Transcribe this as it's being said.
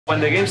When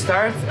the game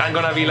starts, I'm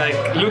gonna be like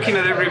looking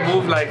at every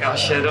move like, oh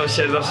shit, oh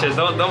shit, oh shit,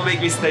 don't make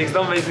mistakes,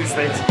 don't make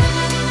mistakes.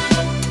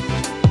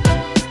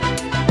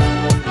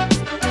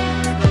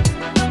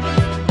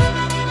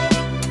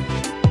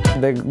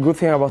 The good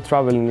thing about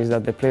traveling is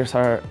that the players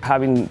are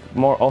having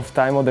more off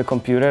time on the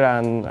computer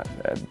and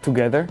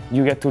together.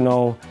 You get to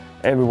know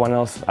everyone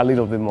else a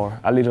little bit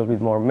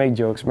more, make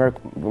jokes,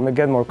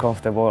 get more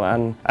comfortable,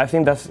 and I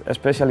think that's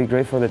especially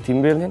great for the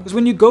team building. Because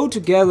when you go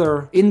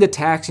together in the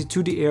taxi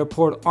to the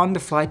airport, on the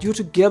flight, you're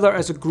together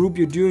as a group,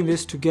 you're doing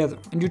this together.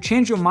 And you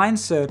change your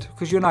mindset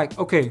because you're like,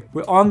 okay,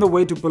 we're on the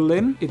way to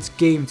Berlin, it's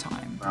game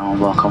time.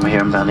 Welcome here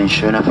in Berlin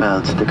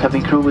Schönefeld. The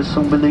cabin crew will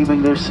soon be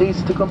leaving their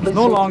seats to complete.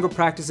 No longer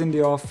practice in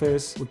the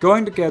office, we're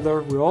going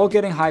together, we're all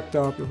getting hyped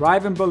up, you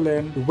arrive in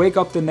Berlin, you wake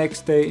up the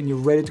next day and you're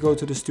ready to go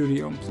to the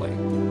studio and play.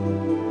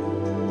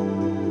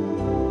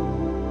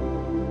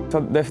 So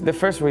the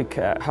first week,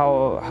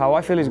 how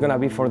I feel is gonna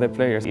be for the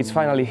players. It's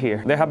finally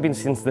here. They have been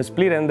since the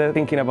split ended,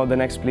 thinking about the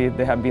next split.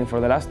 They have been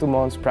for the last 2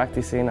 months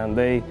practicing and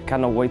they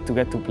cannot wait to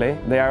get to play.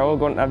 They are all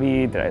gonna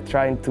be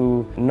trying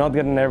to not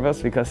get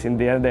nervous because in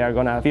the end they are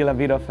gonna feel a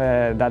bit of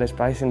that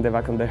spice in the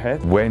back of their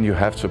head. When you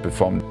have to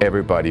perform,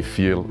 everybody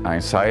feel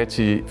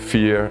anxiety,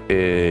 fear.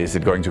 Is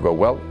it going to go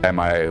well? Am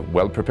I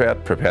well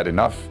prepared? Prepared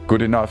enough?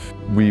 Good enough?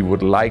 We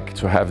would like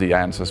to have the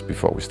answers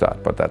before we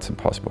start, but that's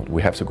impossible.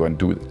 We have to go and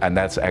do it. And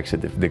that's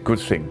actually the good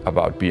thing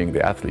about being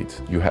the athlete.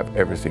 You have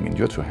everything in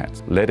your 2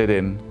 hands. Let it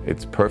in,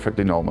 it's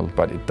perfectly normal,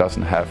 but it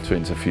doesn't have to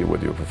interfere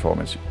with your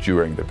performance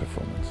during the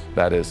performance.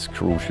 That is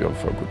crucial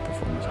for a good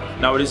performance.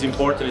 Now what is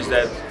important is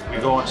that we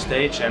go on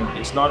stage and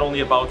it's not only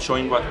about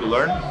showing what we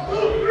learn,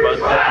 but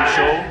that we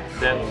show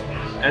that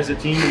as a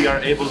team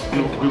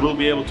we will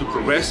be able to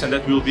progress and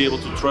that we will be able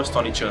to trust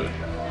on each other.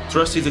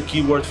 Trust is a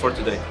key word for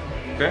today,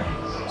 okay?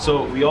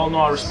 So we all know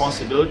our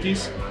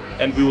responsibilities,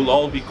 and we will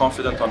all be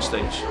confident on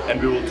stage.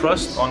 And we will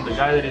trust on the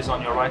guy that is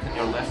on your right and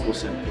your left will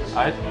sit.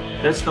 Right?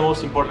 That's the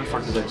most important for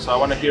today. So I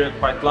want to hear it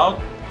quite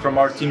loud from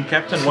our team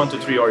captain, 1, 2,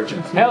 3 Origin.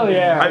 Hell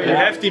yeah! I mean, you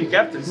have team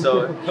captain,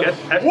 so...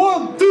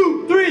 1,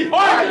 2, 3,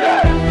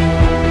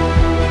 Origen!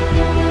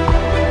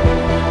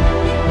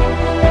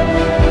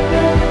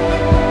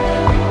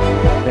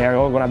 They are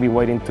all gonna be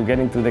waiting to get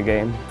into the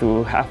game,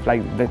 to have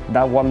like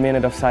that 1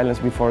 minute of silence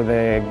before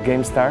the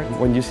game starts.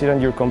 When you sit on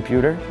your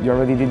computer, you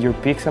already did your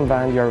picks and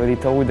bans, you already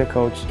talked with the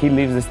coach, he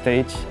leaves the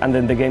stage, and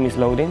then the game is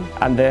loading.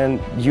 And then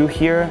you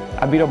hear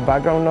a bit of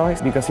background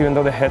noise, because even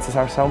though the headsets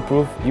are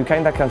soundproof, you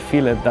kinda can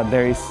feel it that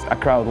there is a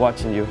crowd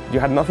watching you.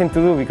 You had nothing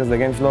to do because the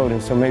game's loading,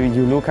 so maybe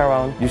you look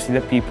around, you see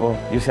the people,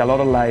 you see a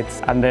lot of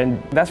lights, and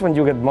then that's when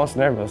you get most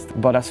nervous.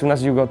 But as soon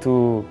as you go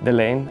to the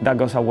lane, that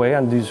goes away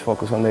and you just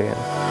focus on the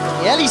game.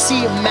 The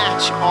LEC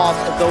match of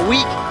the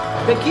week.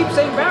 They keep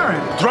saying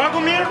Baron.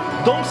 Dragomir,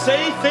 don't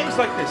say things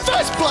like this.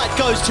 First blood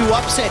goes to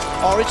upset.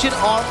 Origin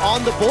are on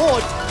the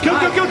board. Kill!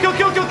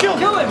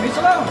 Kill him, he's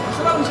alone,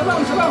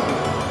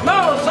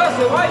 No,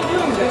 Sase, why are you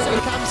doing this? It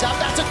comes up,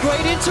 that's a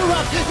great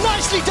interrupt.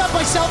 Nicely done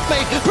by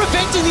Selfmade,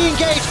 preventing the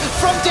engage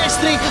from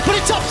Destiny, but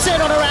it's upset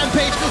on a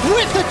rampage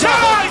with the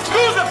double. Nice!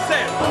 Who's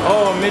upset?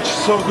 Oh, Mitch,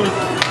 so good.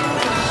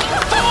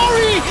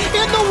 Ori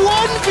in the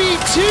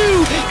 1v2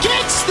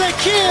 gets the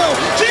kill.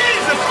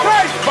 Jesus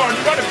Christ, Barn,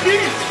 what a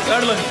beast!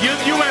 Erlen,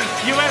 you went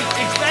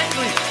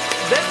exactly.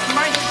 That's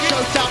my shit.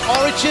 Choked out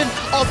Origin,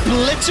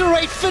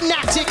 obliterate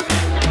Fnatic.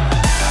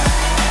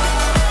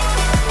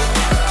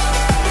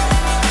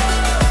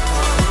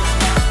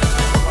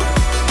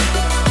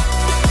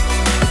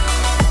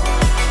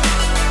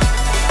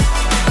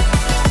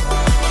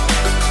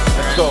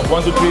 So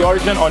 1, 2, 3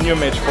 Origin on your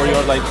match for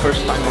your like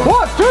first time.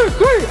 1, 2,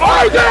 3,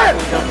 Origin!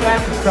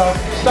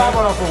 Start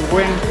one off a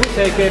win, we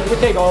take it, we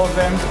take all of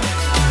them.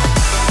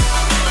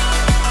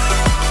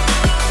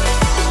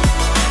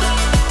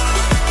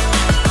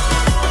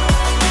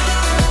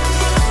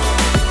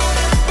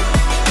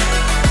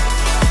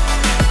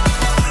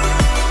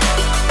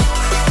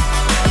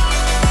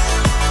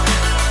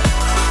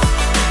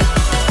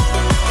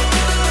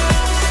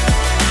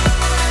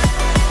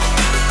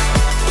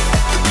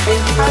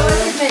 How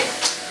was it?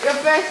 Your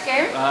first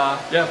game?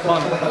 Yeah,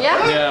 fun.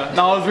 Yeah? Yeah.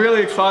 No, I was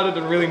really excited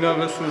and really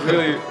nervous. It was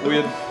really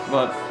weird,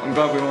 but I'm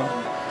glad we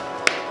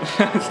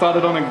won.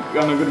 Started on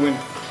a good win.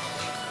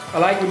 I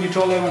like when you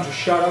told everyone to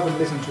shut up and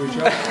listen to each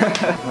other.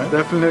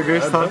 Definitely a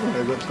great start.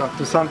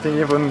 To something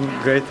even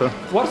greater.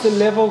 What's the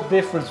level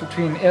difference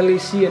between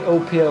LEC and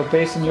OPL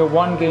based on your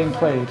 1 game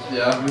played?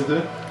 Yeah, you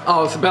do.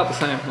 Oh, it's about the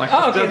same. Like,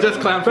 okay.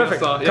 just clown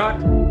perfect. Fiesta, yeah. Cut.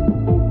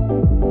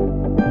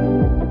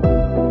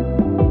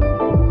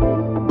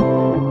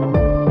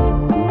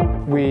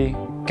 We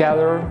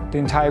gather the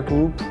entire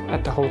group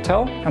at the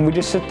hotel and we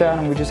just sit down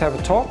and we just have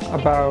a talk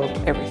about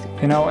everything.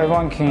 You know,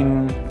 everyone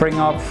can bring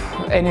up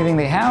anything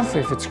they have,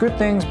 if it's good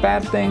things,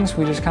 bad things,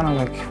 we just kind of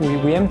like,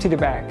 we empty the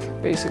bag,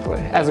 basically,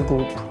 as a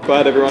group.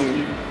 Glad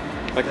everyone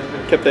like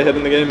kept their head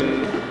in the game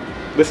and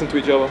listened to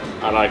each other.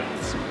 I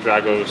liked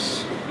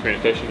Drago's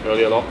communication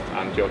early a lot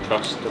and your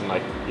trust and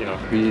like, you know.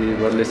 We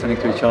were listening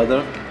to each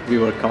other, we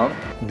were calm.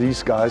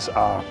 These guys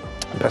are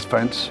best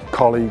friends,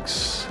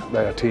 colleagues,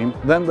 they're a team.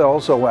 Then there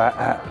also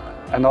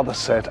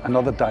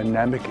another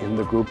dynamic in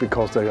the group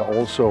because they are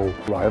also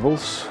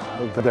rivals.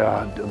 There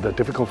are the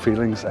difficult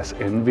feelings as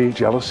envy,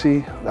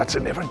 jealousy, that's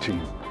in every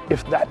team.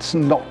 If that's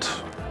not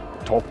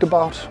talked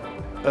about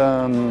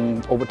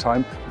over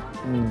time,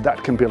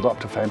 that can build up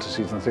to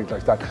fantasies and things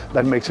like that.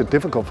 That makes it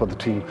difficult for the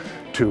team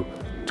to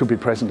be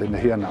present in the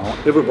here and now.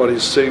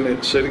 Everybody's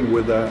sitting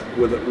with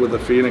a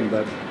feeling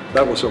that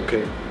that was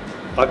okay.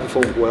 I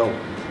performed well.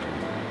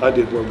 I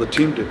did well. The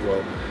team did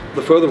well.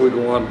 The further we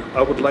go on,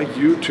 I would like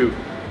you to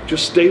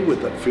just stay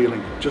with that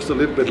feeling just a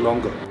little bit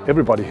longer.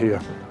 Everybody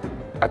here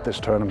at this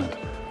tournament,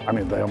 I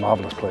mean, they are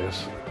marvelous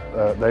players.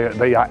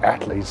 They are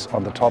athletes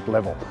on the top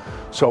level.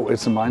 So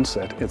it's a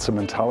mindset, it's a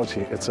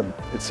mentality, it's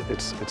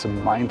a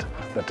mind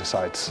that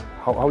decides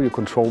how you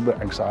control the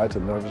anxiety,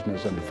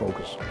 nervousness and the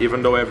focus.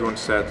 Even though everyone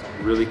said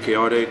really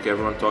chaotic,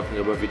 everyone talking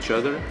above each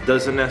other,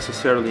 doesn't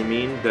necessarily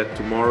mean that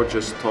tomorrow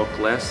just talk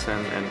less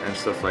and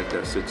stuff like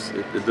this.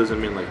 It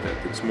doesn't mean like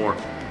that. It's more,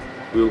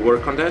 we'll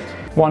work on that.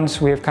 Once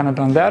we have kind of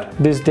done that,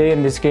 this day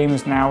and this game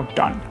is now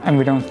done. And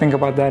we don't think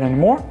about that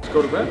anymore. Let's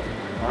go to bed.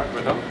 All right,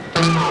 we're done.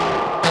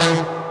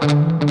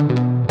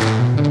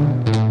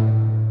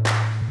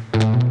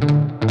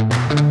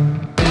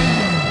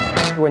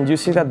 When you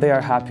see that they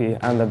are happy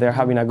and that they're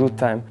having a good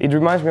time, it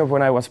reminds me of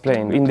when I was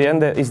playing. In the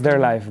end, it's their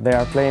life. They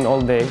are playing all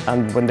day,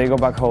 and when they go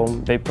back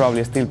home, they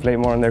probably still play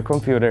more on their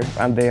computer,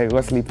 and they go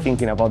sleep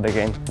thinking about the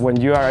game. When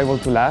you are able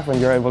to laugh, when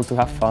you're able to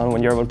have fun,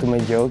 when you're able to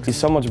make jokes, it's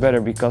so much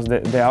better because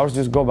the hours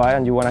just go by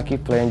and you want to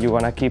keep playing, you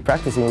want to keep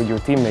practicing with your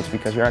teammates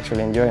because you're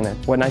actually enjoying it.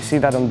 When I see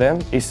that on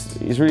them, it's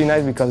really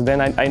nice because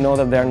then I know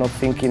that they're not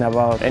thinking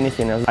about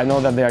anything else. I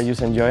know that they are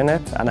just enjoying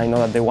it, and I know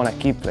that they want to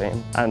keep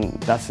playing, and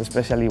that's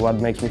especially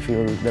what makes me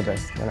feel the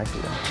best when I see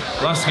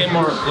that.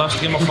 Last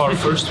game of our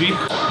first week,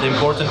 the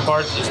important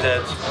part is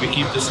that we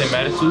keep the same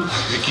attitude,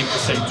 we keep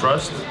the same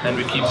trust, and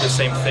we keep the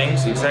same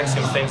things, the exact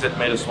same things that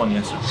made us win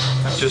yesterday.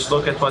 Just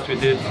look at what we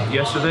did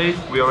yesterday.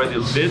 We already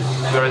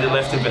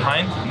left it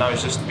behind. Now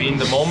it's just be in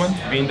the moment,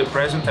 be in the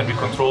present, and we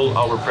control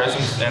our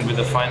present and we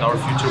define our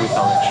future with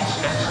our actions.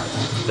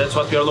 Okay? That's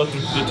what we are looking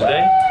to do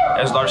today.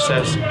 As Lars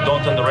says,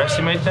 don't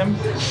underestimate them.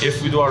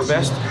 If we do our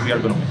best, we are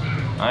going to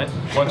win. All right?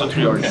 1, 2,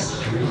 3, Origen.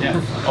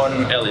 Yeah.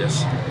 On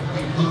LES.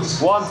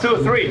 1,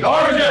 2, 3,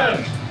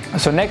 Origen!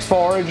 So next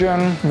for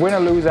Origen, win or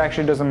lose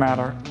actually doesn't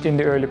matter in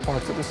the early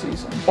parts of the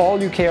season.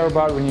 All you care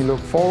about when you look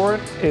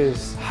forward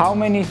is how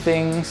many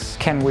things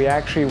can we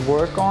actually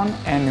work on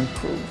and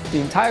improve. The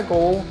entire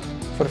goal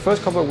for the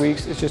first couple of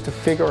weeks is just to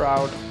figure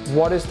out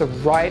what is the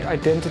right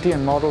identity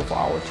and model for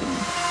our team.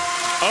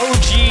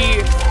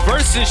 OG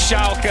versus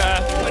Schalke.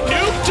 A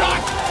noob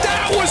duck,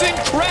 that was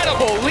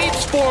incredible.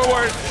 Leaps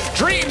forward.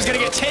 Dream's gonna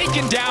get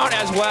taken down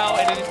as well.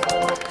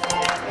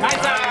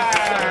 Nice eye.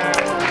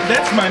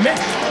 That's my Mitch.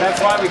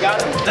 That's why we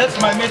got him. That's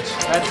my Mitch.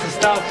 That's the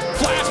stuff.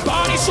 Flash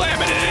body slam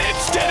and an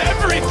instant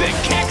everything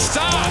kicks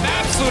on.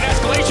 Absolute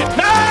escalation.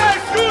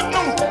 Nice! Good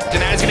move.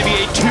 And that is going to be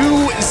a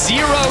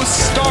 2-0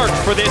 start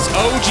for this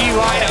OG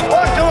lineup.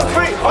 1,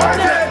 2, 3,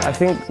 Origen! I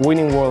think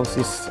winning Worlds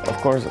is, of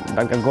course,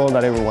 like a goal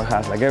that everyone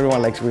has. Like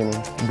everyone likes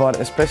winning, but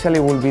especially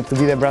will be to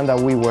be the brand that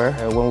we were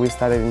when we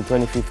started in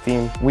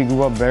 2015. We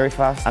grew up very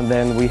fast, and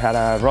then we had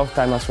a rough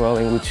time as well,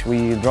 in which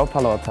we dropped a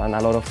lot, and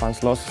a lot of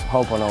fans lost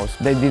hope on us.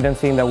 They didn't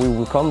think that we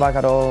would come back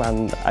at all,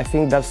 and I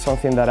think that's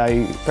something that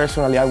I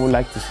would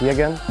like to see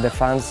again. The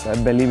fans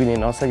believing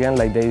in us again,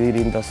 like they did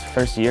in those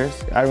first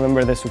years. I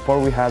remember the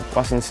support we had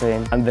was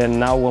insane, and then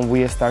now when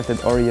we started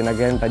Origen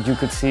again, that you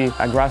could see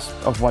a grasp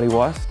of what it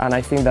was, and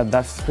I think that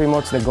that's pretty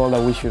much the goal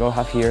that we should all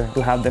have here,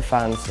 to have the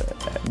fans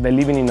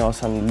believing in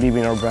us and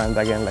living our brand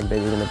again like they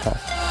did in the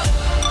past.